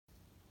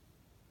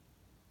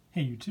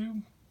Hey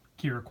YouTube,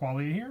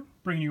 Kira here,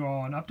 bringing you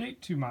all an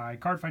update to my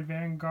Cardfight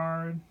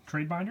Vanguard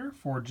trade binder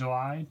for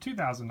July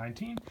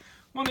 2019.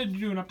 Wanted to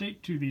do an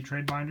update to the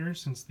trade binder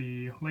since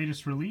the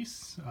latest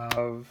release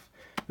of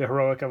the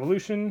Heroic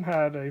Evolution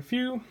had a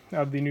few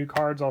of the new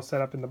cards all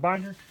set up in the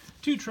binder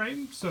to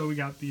trade. So we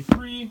got the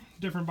 3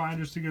 different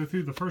binders to go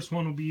through. The first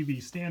one will be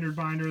the standard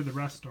binder, the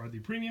rest are the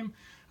premium.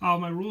 All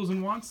my rules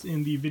and wants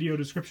in the video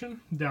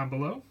description down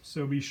below,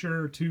 so be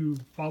sure to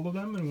follow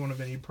them and won't have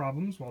any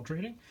problems while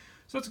trading.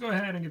 So let's go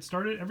ahead and get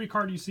started. Every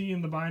card you see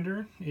in the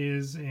binder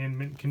is in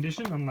mint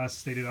condition unless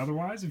stated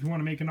otherwise. If you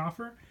want to make an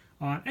offer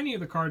on any of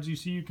the cards you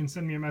see, you can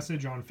send me a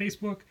message on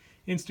Facebook,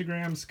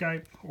 Instagram,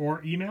 Skype,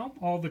 or email.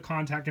 All the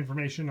contact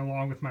information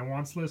along with my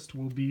wants list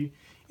will be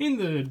in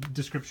the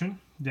description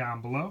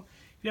down below.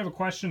 If you have a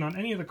question on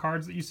any of the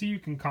cards that you see, you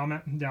can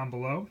comment down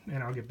below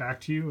and I'll get back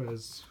to you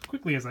as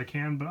quickly as I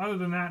can. But other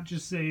than that,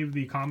 just save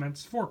the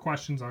comments for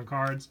questions on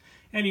cards.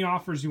 Any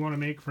offers you want to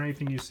make for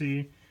anything you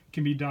see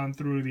can be done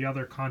through the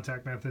other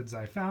contact methods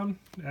I found.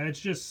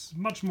 It's just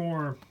much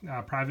more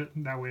private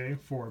that way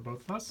for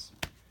both of us.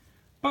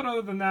 But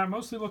other than that,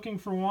 mostly looking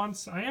for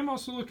wants. I am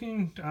also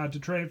looking to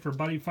trade for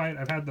Buddy Fight.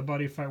 I've had the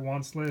Buddy Fight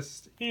wants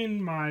list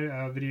in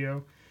my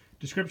video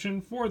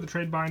description for the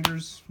trade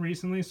binders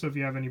recently, so if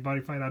you have any Buddy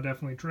Fight, I'll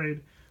definitely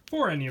trade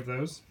for any of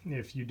those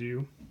if you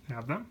do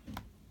have them.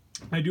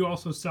 I do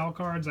also sell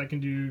cards. I can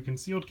do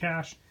concealed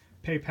cash,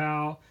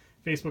 PayPal,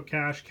 Facebook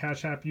Cash,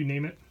 Cash App, you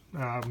name it.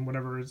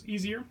 Whatever is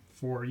easier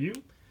for you.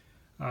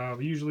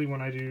 Usually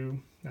when I do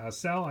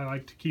sell, I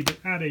like to keep it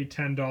at a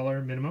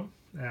 $10 minimum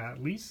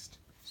at least,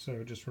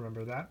 so just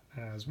remember that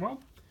as well.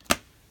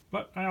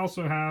 But I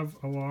also have,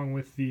 along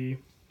with the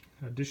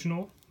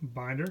additional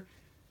binder,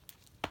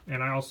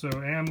 and I also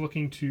am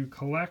looking to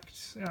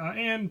collect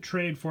and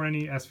trade for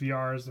any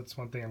SVRs. That's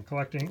one thing I'm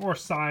collecting, or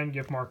signed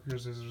gift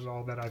markers is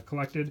all that I've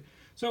collected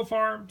so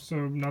far,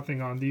 so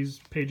nothing on these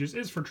pages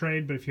is for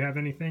trade, but if you have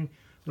anything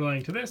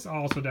relating to this,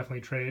 I'll also definitely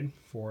trade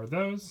for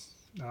those.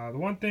 The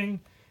one thing,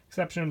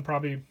 exception,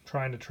 probably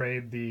trying to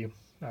trade the,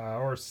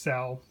 or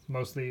sell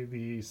mostly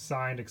the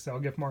signed Excel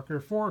gift marker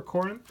for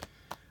Corin.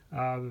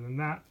 Other than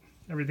that,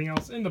 everything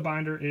else in the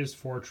binder is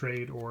for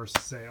trade or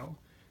sale.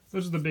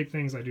 Those are the big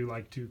things I do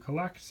like to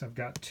collect. I've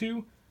got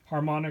 2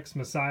 Harmonix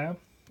Messiah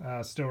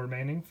still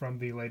remaining from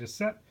the latest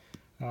set.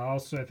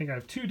 Also, I think I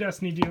have 2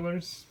 Destiny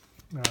Dealers.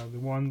 The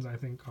ones I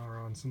think are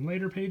on some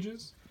later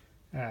pages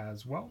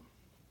as well.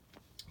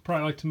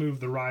 Probably like to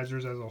move the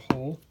risers as a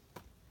whole.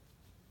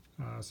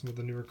 Some of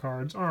the newer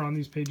cards are on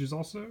these pages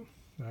also.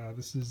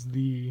 This is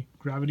the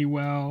Gravity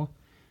Well,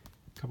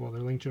 a couple other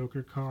Link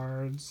Joker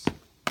cards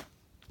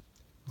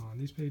on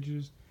these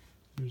pages.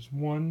 There's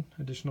 1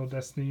 additional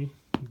Destiny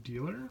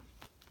Dealer.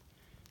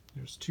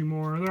 There's 2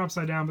 more. They're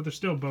upside down, but they're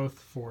still both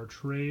for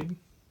trade.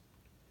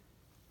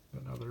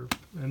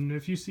 And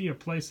if you see a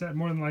playset,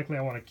 more than likely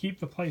I want to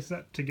keep the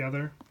playset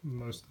together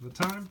most of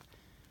the time.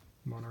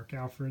 Monarch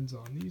Alfred's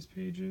on these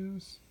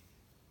pages.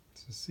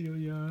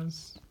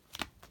 Cecilia's.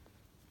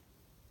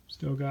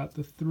 Still got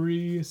the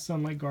 3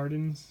 Sunlight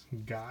Gardens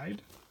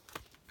guide.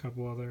 A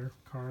couple other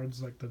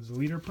cards like the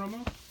Deleter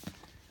promo.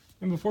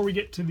 And before we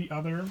get to the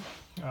other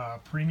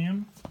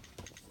premium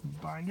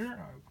binder,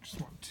 I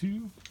just want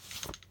to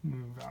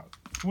move out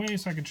the way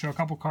so I can show a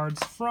couple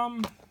cards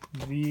from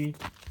the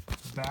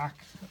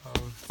back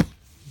of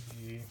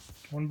the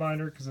one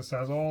binder, because this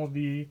has all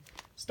the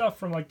stuff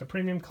from like the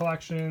premium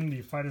collection,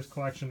 the fighters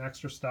collection,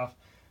 extra stuff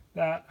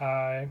that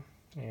I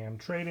am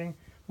trading.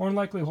 More than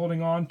likely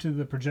holding on to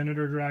the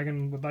Progenitor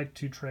Dragon. Would like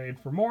to trade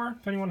for more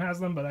if anyone has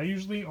them, but I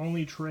usually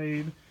only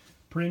trade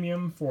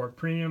premium for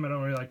premium. I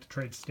don't really like to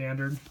trade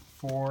standard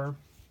for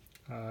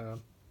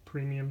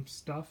premium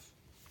stuff.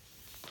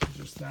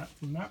 Just that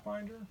from that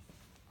binder.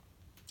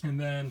 And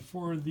then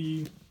for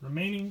the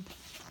remaining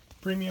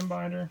premium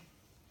binder,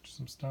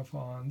 some stuff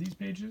on these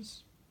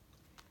pages.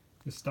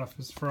 This stuff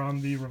is from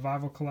the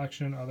Revival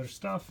Collection, other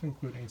stuff,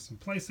 including some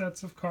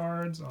playsets of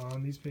cards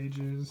on these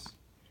pages.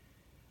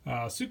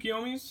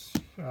 Tsukiyomi's,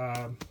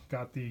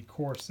 got the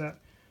core set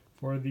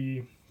for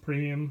the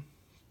premium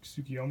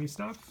Tsukiyomi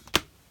stuff.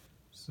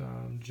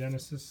 Some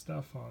Genesis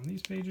stuff on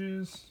these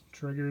pages.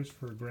 Triggers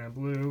for Grand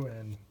Blue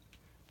and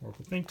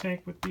Oracle Think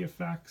Tank with the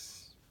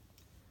effects.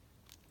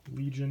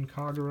 Legion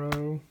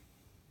Kagero.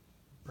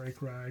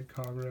 Break Ride,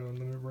 Kagero, and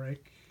Limit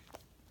Break.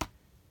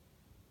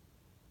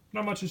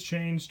 Not much has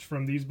changed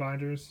from these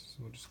binders,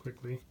 so we'll just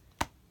quickly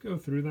go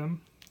through them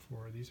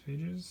for these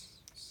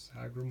pages.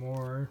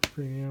 Sagramore,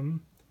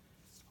 Premium,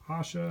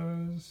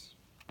 Ashas,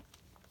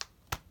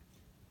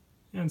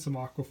 and some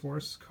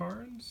Aquaforce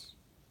cards.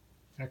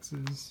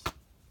 X's,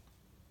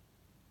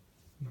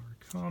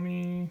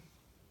 Narukami,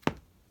 a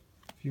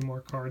few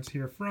more cards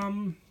here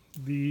from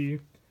the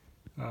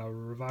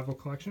Revival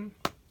Collection.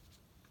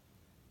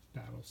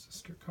 Battle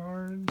Sister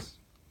cards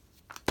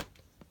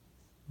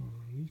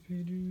on these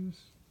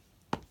pages.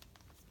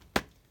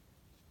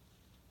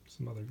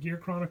 Some other Gear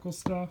Chronicle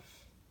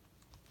stuff.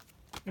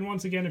 And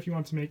once again, if you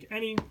want to make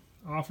any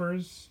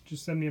offers,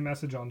 just send me a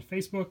message on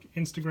Facebook,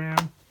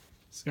 Instagram,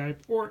 Skype,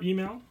 or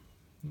email.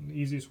 And the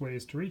easiest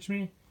ways to reach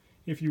me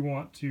if you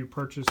want to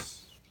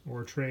purchase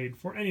or trade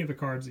for any of the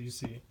cards that you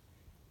see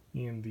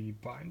in the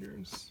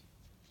binders.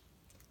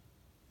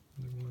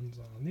 The ones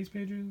on these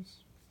pages.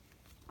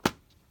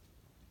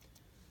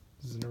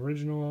 This is an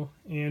original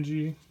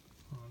Angie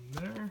on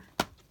there.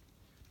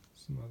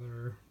 Some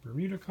other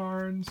Bermuda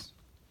cards.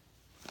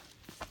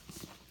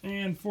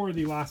 And for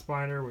the last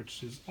binder,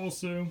 which is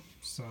also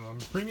some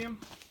premium,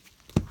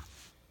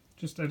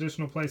 just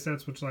additional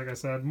playsets, which, like I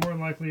said, more than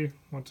likely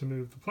want to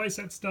move the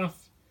playset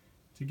stuff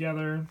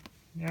together.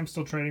 I'm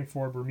still trading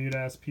for Bermuda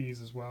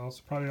SPs as well,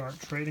 so probably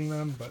aren't trading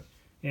them, but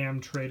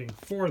am trading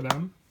for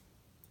them.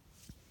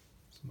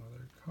 Some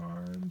other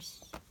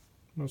cards,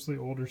 mostly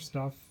older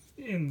stuff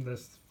in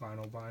this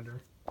final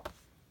binder.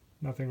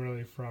 Nothing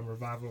really from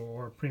Revival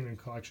or Premium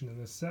Collection in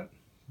this set.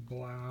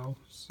 Blau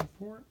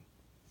support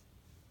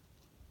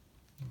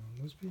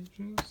on those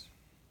pages.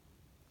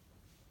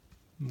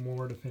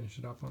 More to finish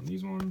it up on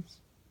these ones.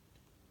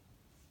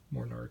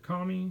 More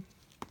Narukami.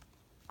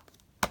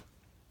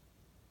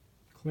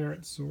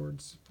 Claret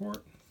Sword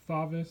support.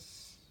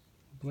 Thavis.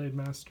 Blade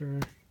Master.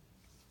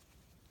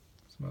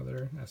 Some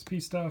other SP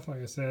stuff.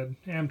 Like I said,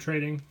 am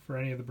trading for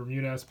any of the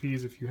Bermuda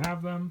SPs if you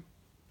have them.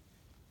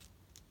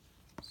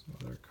 Some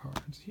other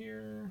cards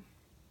here.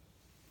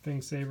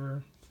 Thing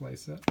Saver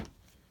playset.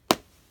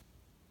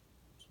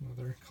 Some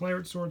other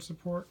Claret Sword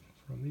support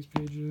from these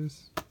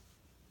pages.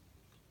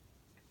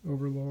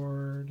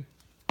 Overlord.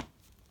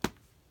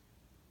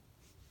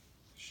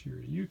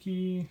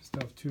 Shirayuki.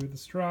 Still have 2 of the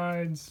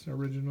Strides.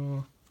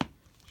 Original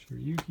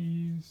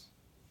Shirayukis.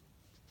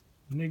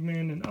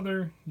 Nigman and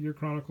other Year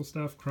Chronicle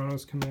stuff.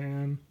 Chronos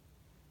Command.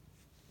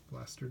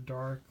 Blaster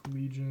Dark.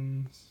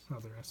 Legions.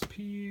 Other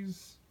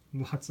SPs.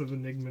 Lots of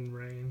Enigman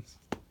Reigns.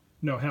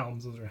 No,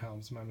 Helms. Those are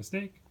Helms. My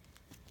mistake.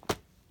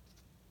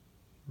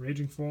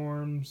 Raging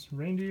Forms.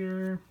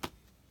 Reindeer.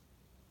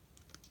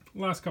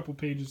 Last couple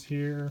pages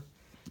here.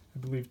 I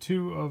believe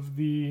 2 of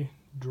the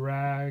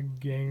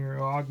Draganger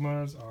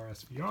Ogmas are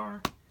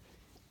SVR.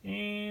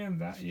 And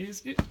that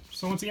is it.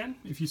 So once again,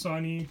 if you saw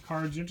any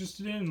cards you're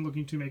interested in and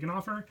looking to make an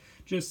offer,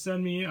 just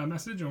send me a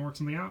message and we'll work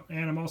something out.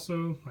 And I'm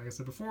also, like I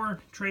said before,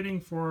 trading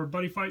for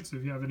Buddy Fight, so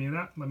if you have any of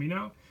that, let me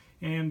know.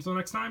 And until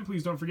next time,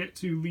 please don't forget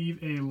to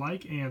leave a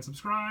like and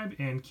subscribe,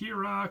 and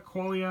Kira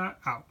Qualia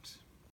out.